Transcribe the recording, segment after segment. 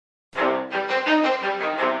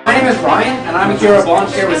name is Ryan, and I'm a hero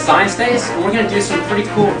volunteer with ScienceDays, and we're going to do some pretty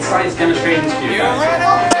cool science demonstrations for you guys.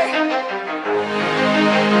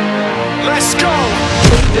 Let's go!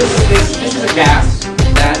 This is a gas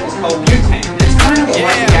that is called butane. It's kind of like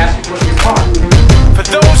the gas you put in your car. For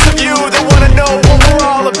those of you that want to know what we're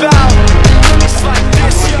all about, it's like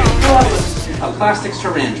this, yo. Fill up a plastic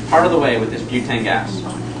syringe part of the way with this butane gas.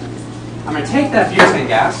 I'm going to take that butane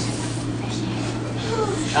gas,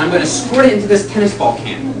 and I'm going to squirt it into this tennis ball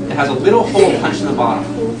can. It has a little hole punched in the bottom.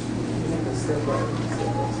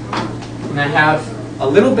 And I have a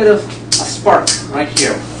little bit of a spark right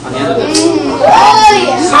here on the end of this.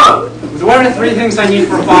 So, what are the three things I need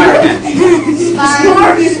for a fire again?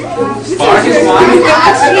 Spark is one.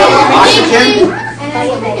 Oxygen.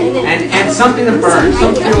 And something to burn,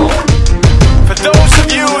 some fuel. For those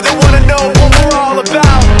of you that want to know what we're all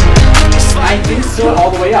about, I didn't fill it all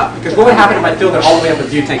the way up, because what would happen if I filled it all the way up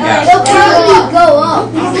with butane gas? It'll probably go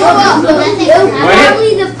up.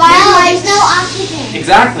 Probably the fire. There's no oxygen.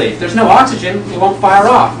 Exactly. If there's no oxygen, it won't fire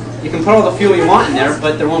off. You can put all the fuel you want in there,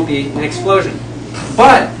 but there won't be an explosion.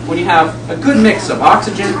 But when you have a good mix of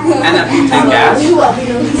oxygen and that butane gas,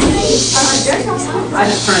 I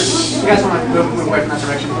just turn it. You guys want to move away from that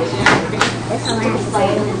direction, please?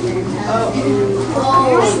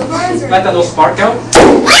 Let that little spark go.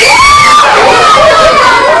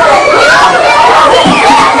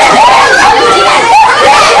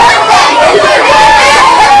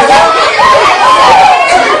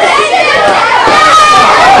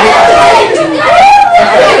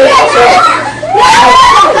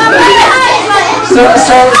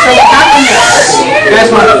 So what happened is, you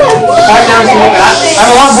guys want to quiet down some more? I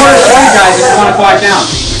have a lot more to show you guys if you want to quiet down.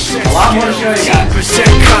 A lot more to show you guys. 10%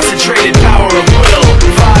 concentrated power of will,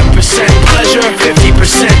 5% pleasure,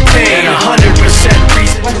 50% pain, 100%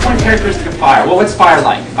 reason. What's one characteristic of fire? Well, what's fire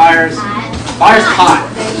like? Fire's hot.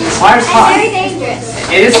 Fire's hot. Very dangerous.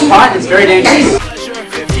 It is hot and it's very dangerous. Pleasure,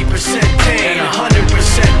 50% pain,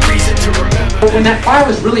 100% reason to remember. But when that fire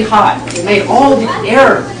was really hot, it made all the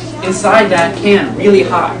air inside that can really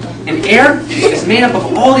hot. And air is made up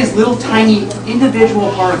of all these little tiny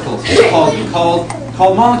individual particles called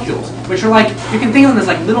molecules, which are like, you can think of them as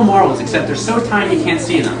like little marbles, except they're so tiny you can't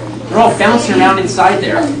see them. They're all bouncing around inside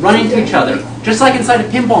there, running to each other, just like inside a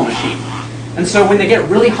pinball machine. And so when they get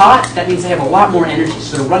really hot, that means they have a lot more energy,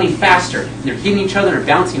 so they're running faster, and they're hitting each other and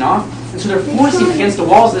bouncing off, and so they're forcing against the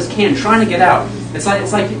walls of this can, trying to get out. It's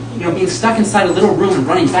like being stuck inside a little room and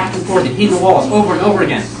running back and forth and hitting the walls over and over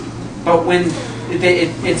again. But when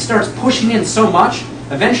it starts pushing in so much,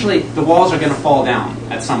 eventually the walls are going to fall down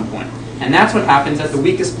at some point. And that's what happens at the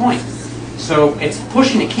weakest point. So it's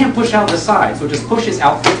pushing, it can't push out the side, so it just pushes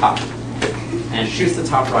out the top. And it shoots the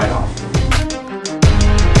top right off.